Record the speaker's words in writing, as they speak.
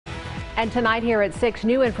And tonight here at 6,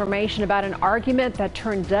 new information about an argument that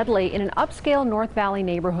turned deadly in an upscale North Valley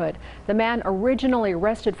neighborhood. The man originally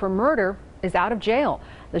arrested for murder is out of jail.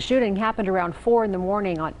 The shooting happened around 4 in the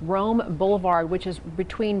morning on Rome Boulevard, which is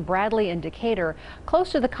between Bradley and Decatur,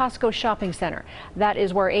 close to the Costco shopping center. That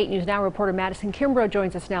is where 8 News Now reporter Madison Kimbrough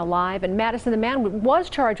joins us now live. And Madison, the man was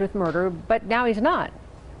charged with murder, but now he's not.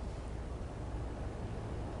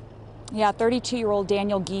 Yeah, 32-year-old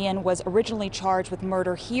Daniel Guillen was originally charged with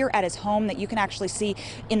murder here at his home that you can actually see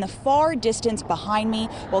in the far distance behind me.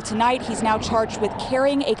 Well, tonight he's now charged with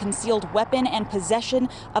carrying a concealed weapon and possession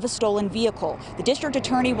of a stolen vehicle. The district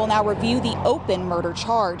attorney will now review the open murder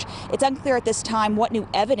charge. It's unclear at this time what new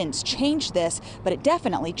evidence changed this, but it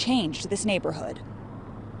definitely changed this neighborhood.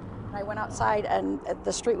 I went outside and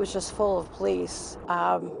the street was just full of police,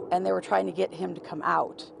 and they were trying to get him to come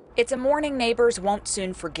out. It's a morning neighbors won't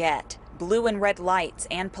soon forget. Blue and red lights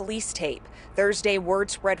and police tape. Thursday,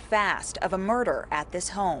 word spread fast of a murder at this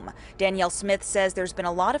home. Danielle Smith says there's been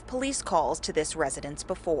a lot of police calls to this residence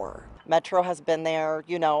before. Metro has been there,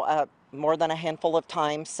 more than a handful of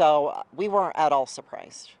times, so we weren't at all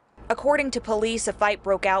surprised. According to police, a fight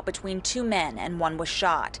broke out between two men and one was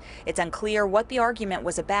shot. It's unclear what the argument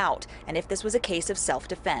was about and if this was a case of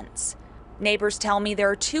self-defense. Neighbors tell me there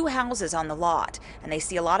are two houses on the lot, and they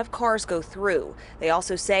see a lot of cars go through. They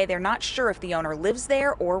also say they're not sure if the owner lives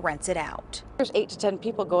there or rents it out. There's 8 to 10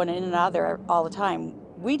 people going in and out of there all the time.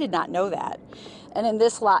 We did not know that. And in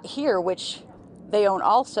this lot here, which they own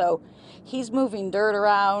also, he's moving dirt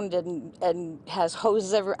around and has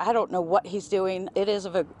hoses everywhere. I don't know what he's doing. It is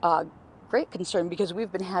of a great concern because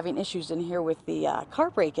we've been having issues in here with the car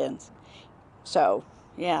break-ins. So,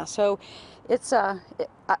 yeah, so it's a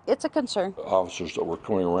concern. Officers that were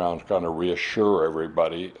coming around to kind of reassure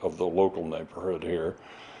everybody of the local neighborhood here,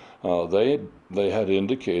 they had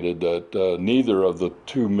indicated that neither of the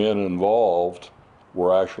two men involved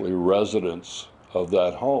were actually residents of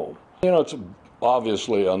that home. It's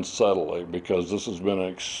obviously unsettling because this has been an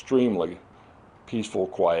extremely peaceful,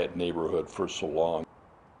 quiet neighborhood for so long.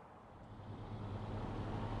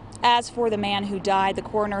 As for the man who died, the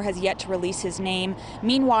coroner has yet to release his name.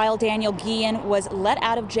 Meanwhile, Daniel Guillen was let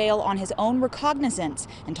out of jail on his own recognizance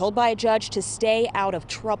and told by a judge to stay out of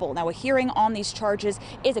trouble. Now, a hearing on these charges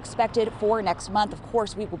is expected for next month. Of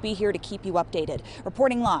course, we will be here to keep you updated.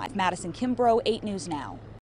 Reporting live, Madison Kimbrough, 8 News Now.